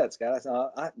what I said, Scott. I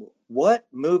thought, what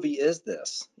movie is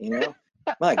this?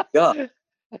 My God.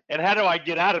 and how do I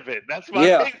get out of it? That's my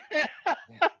Yeah, thing.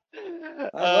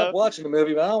 I love uh, watching a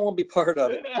movie, but I don't want to be part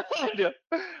of it.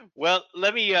 Well,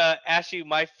 let me ask you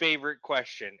my favorite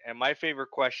question. And my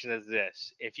favorite question is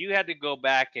this: if you had to go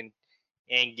back and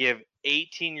give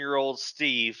 18-year-old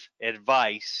Steve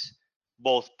advice,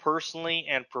 both personally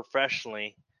and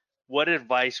professionally, what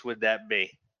advice would that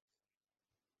be?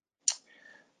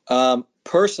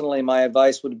 Personally, my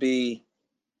advice would be,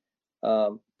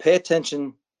 pay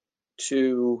attention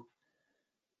to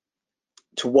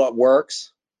what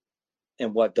works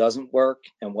and what doesn't work,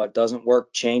 and what doesn't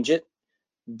work, change it.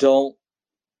 Don't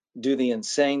do the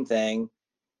insane thing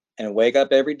and wake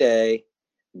up every day,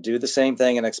 do the same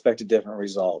thing, and expect a different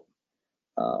result.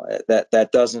 That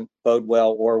doesn't bode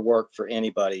well or work for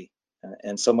anybody.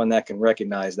 And someone that can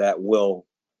recognize that will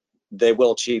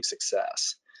achieve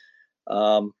success.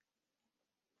 Um,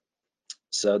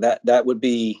 so that would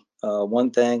be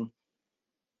one thing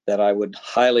that I would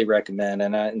highly recommend.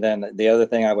 And then the other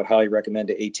thing I would highly recommend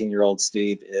to 18-year-old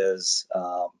Steve is,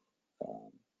 um,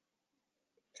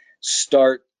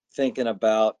 start thinking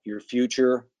about your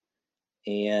future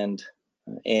and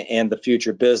the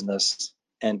future business,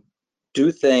 and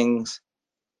do things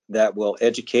that will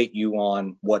educate you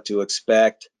on what to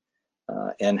expect,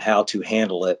 and how to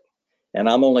handle it. And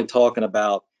I'm only talking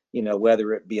about,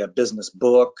 whether it be a business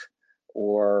book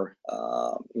or,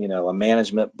 a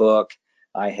management book.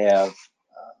 I've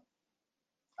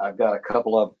got a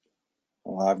couple of,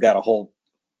 well, I've got a whole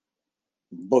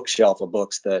bookshelf of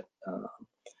books that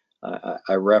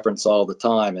I reference all the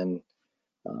time, and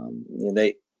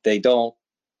they don't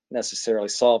necessarily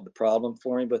solve the problem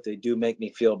for me, but they do make me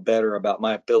feel better about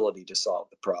my ability to solve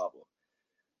the problem.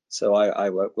 So I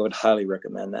would highly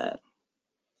recommend that.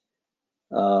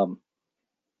 Um,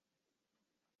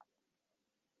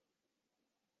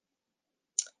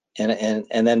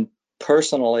 and then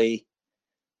personally,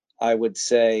 I would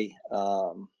say,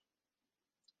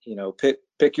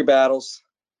 pick your battles,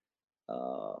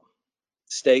 uh,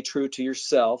 stay true to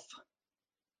yourself,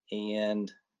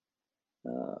 and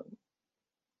uh,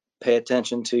 pay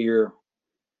attention to your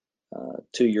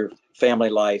family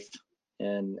life,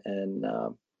 and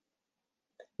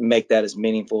make that as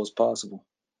meaningful as possible.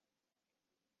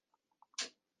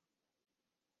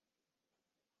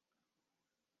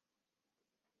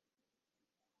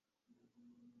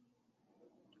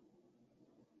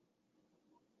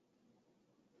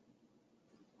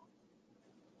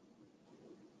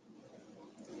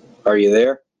 Are you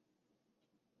there?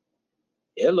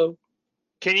 Hello.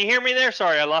 Can you hear me there?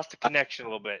 Sorry, I lost the connection a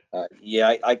little bit.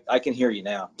 Yeah, I can hear you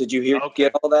now. Did you Okay.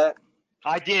 get all that?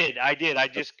 I did.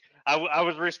 I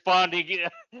was responding,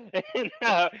 and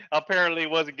apparently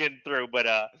wasn't getting through. But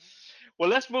well,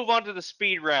 let's move on to the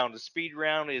speed round. The speed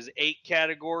round is 8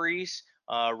 categories,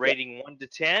 Yeah. rating 1 to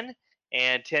 10,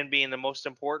 and 10 being the most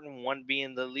important, 1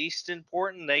 being the least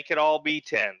important. They could all be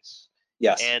 10s.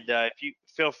 Yes. And if you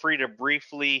feel free to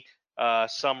briefly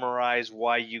summarize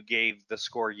why you gave the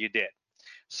score you did.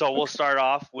 So we'll start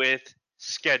off with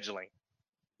scheduling.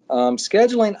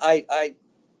 Scheduling,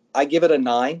 I give it a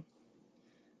 9.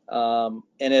 And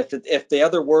if the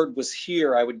other word was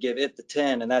here, I would give it the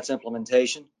 10, and that's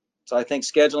implementation. So I think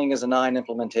scheduling is a 9,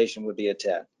 implementation would be a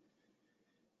 10.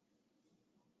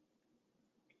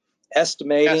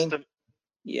 Estimating,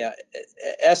 yeah,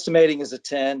 estimating is a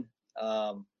 10.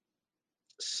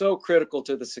 So critical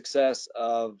to the success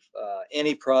of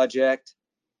any project,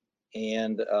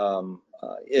 and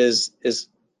is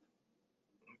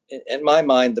in my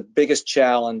mind the biggest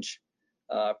challenge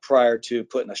prior to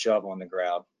putting a shovel in the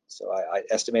ground. So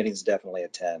estimating is definitely a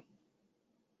 10.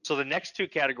 So the next two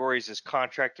categories is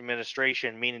contract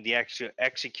administration, meaning the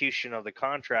execution of the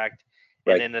contract,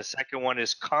 and Right. then the second one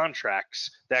is contracts,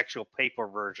 the actual paper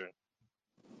version.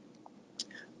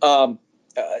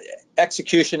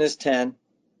 Execution is 10,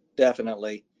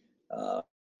 definitely,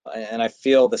 and I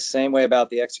feel the same way about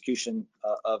the execution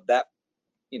of that,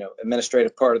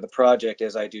 administrative part of the project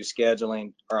as I do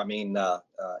scheduling, or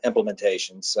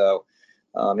implementation. So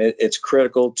it's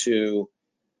critical to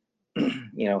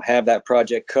have that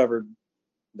project covered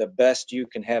the best you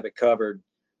can have it covered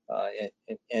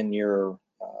in your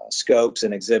scopes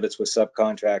and exhibits with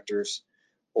subcontractors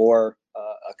or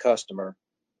a customer,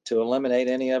 to eliminate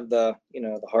any of the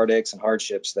the heartaches and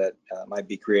hardships that might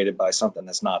be created by something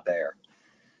that's not there.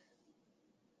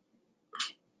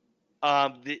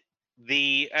 I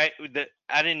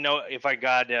didn't know if I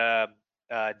got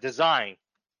design.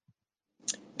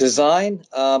 Design,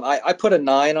 I put a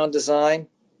 9 on design,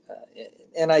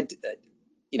 and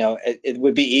it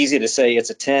would be easy to say it's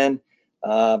a 10,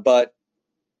 but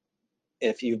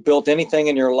if you've built anything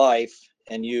in your life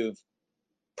and you've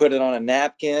put it on a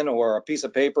napkin or a piece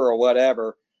of paper or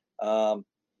whatever,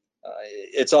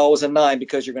 it's always a 9,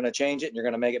 because you're going to change it and you're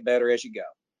going to make it better as you go.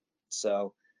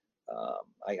 So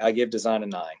I give design a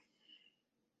 9.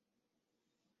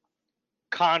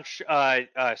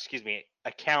 Excuse me,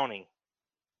 accounting.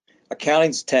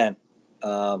 Accounting's 10.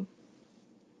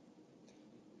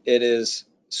 It is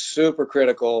super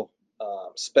critical,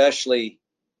 especially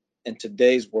in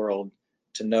today's world,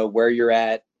 to know where you're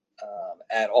at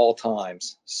all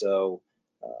times. So,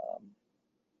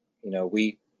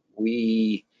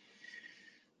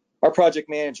 our project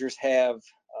managers have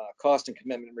cost and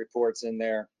commitment reports in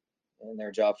their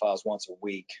job files once a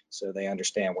week, so they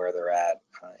understand where they're at,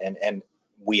 and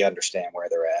we understand where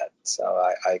they're at. So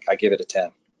I give it a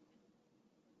 10.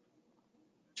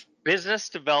 Business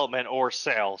development or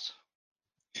sales?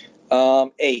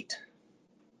 8.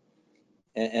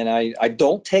 And I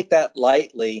don't take that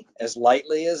lightly as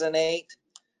an 8,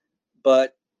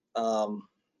 but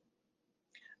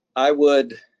I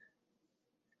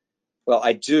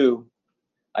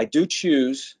do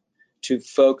choose to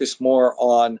focus more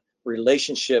on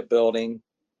relationship building,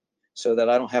 so that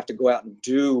I don't have to go out and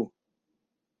do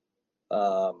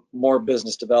more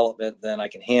business development than I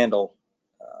can handle,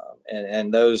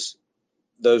 and those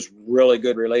really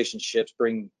good relationships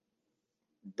bring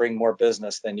more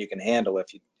business than you can handle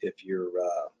if you're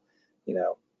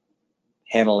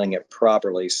handling it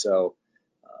properly. So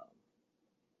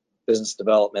business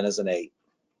development is an 8.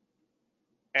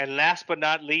 And last but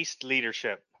not least,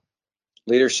 leadership.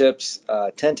 Leadership's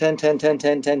 10, 10, 10, 10,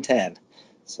 10, 10, 10.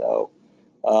 So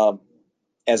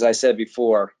as I said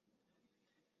before,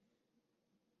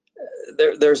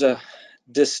 there's a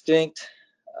distinct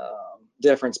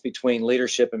difference between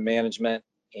leadership and management,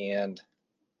 and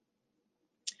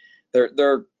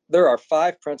there are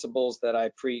 5 principles that I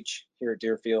preach here at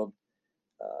Deerfield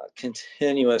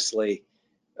continuously.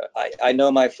 I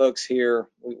know my folks here,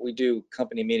 we do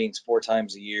company meetings 4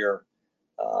 times a year,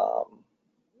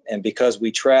 and because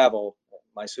we travel,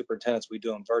 my superintendents, we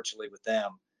do them virtually with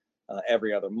them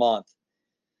every other month.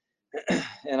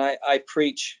 And I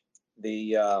preach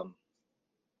the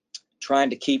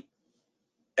trying to keep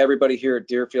everybody here at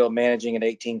Deerfield managing at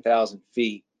 18,000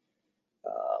 feet,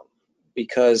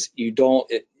 because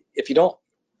if you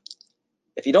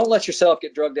don't let yourself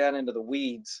get drugged down into the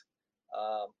weeds,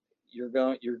 you're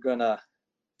gonna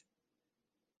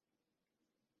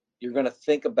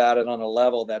think about it on a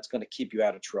level that's going to keep you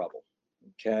out of trouble.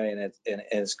 Okay, and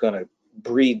it's going to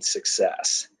breed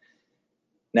success.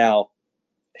 Now,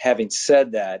 having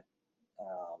said that,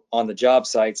 on the job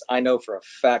sites, I know for a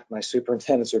fact my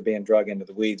superintendents are being drugged into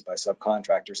the weeds by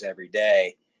subcontractors every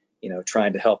day,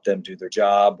 trying to help them do their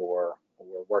job, or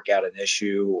work out an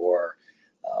issue, or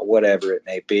whatever it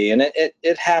may be. And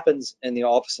it happens in the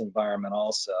office environment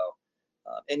also.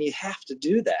 And you have to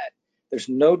do that. There's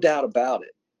no doubt about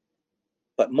it.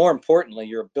 But more importantly,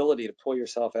 your ability to pull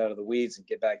yourself out of the weeds and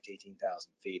get back to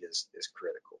 18,000 feet is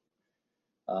critical.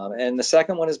 And the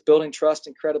second one is building trust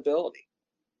and credibility.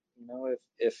 You know,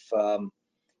 if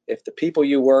the people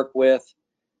you work with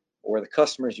or the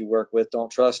customers you work with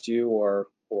don't trust you or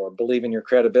believe in your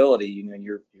credibility, you know,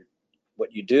 you're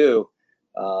what you do,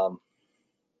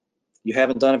 you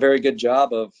haven't done a very good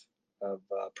job of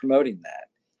promoting that.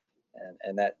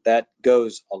 And that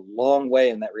goes a long way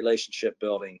in that relationship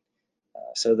building,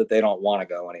 so that they don't want to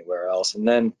go anywhere else. And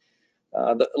then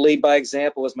the lead by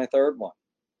example is my third one.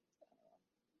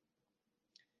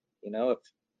 You know, if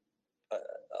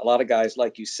a lot of guys,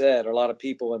 like you said, or a lot of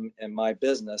people in my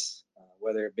business,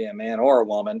 whether it be a man or a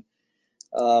woman,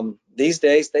 these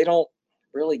days they don't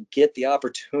really get the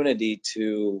opportunity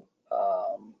to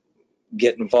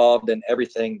get involved in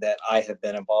everything that I have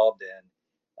been involved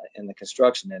in the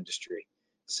construction industry.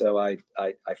 So I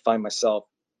find myself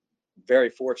very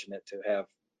fortunate to have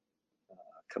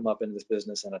come up into this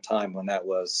business in a time when that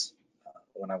was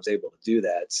when I was able to do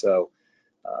that. So,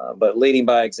 but leading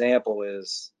by example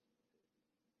is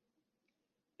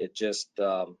it just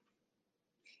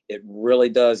it really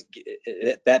does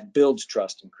that builds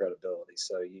trust and credibility.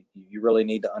 So you really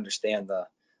need to understand the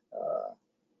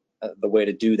way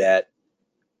to do that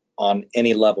on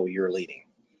any level you're leading.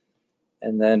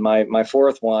 And then my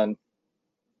fourth one,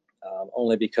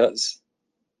 only because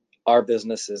our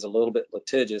business is a little bit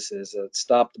litigious, is a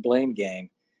stop the blame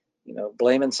game. You know,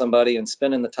 blaming somebody and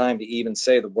spending the time to even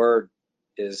say the word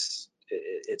it's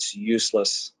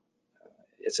useless.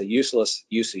 It's a useless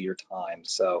use of your time.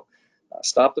 So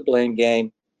stop the blame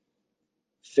game,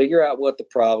 figure out what the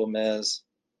problem is,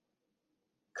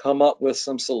 come up with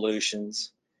some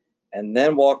solutions, and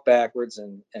then walk backwards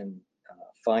and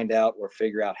find out or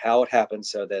figure out how it happened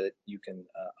so that you can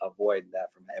avoid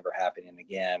that from ever happening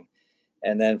again.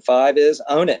 And then 5 is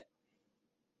own it.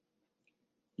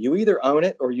 You either own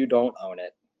it or you don't own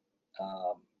it.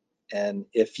 And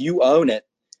if you own it,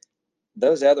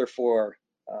 those other 4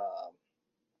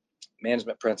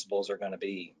 management principles are going to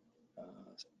be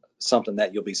something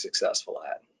that you'll be successful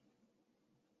at.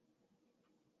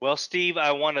 Well, Steve,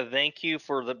 I want to thank you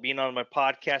for being on my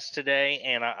podcast today,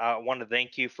 and I want to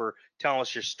thank you for telling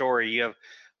us your story. You have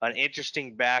an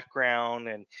interesting background,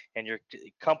 and your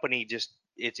company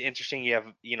it's interesting. You have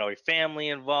your family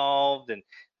involved, and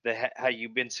how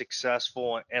you've been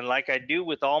successful. And like I do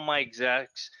with all my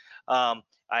execs, I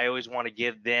always want to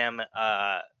give them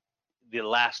the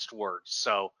last word.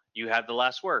 So you have the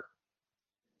last word.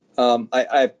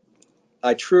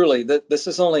 I truly, this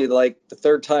is only like the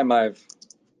 3rd time I've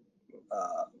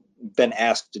been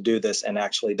asked to do this and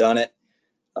actually done it.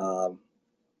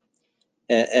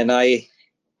 And I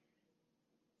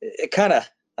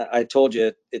told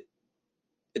you it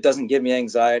doesn't give me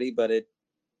anxiety, but it's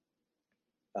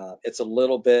a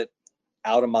little bit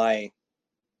out of my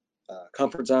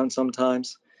comfort zone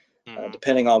sometimes,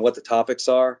 depending on what the topics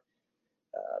are.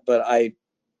 But I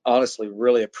honestly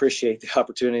really appreciate the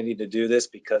opportunity to do this,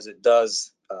 because it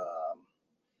does,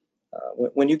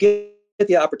 when you get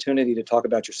the opportunity to talk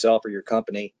about yourself or your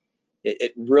company,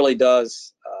 it really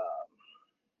does,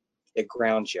 it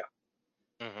grounds you.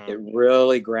 It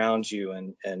really grounds you,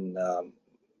 and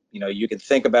you can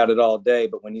think about it all day,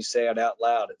 but when you say it out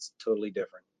loud, it's totally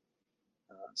different.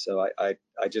 So I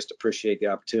just appreciate the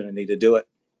opportunity to do it,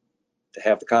 to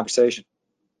have the conversation.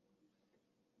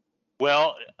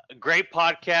 Well, great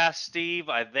podcast, Steve.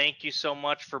 I thank you so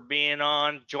much for being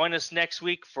on. Join us next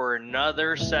week for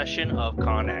another session of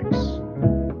ConX.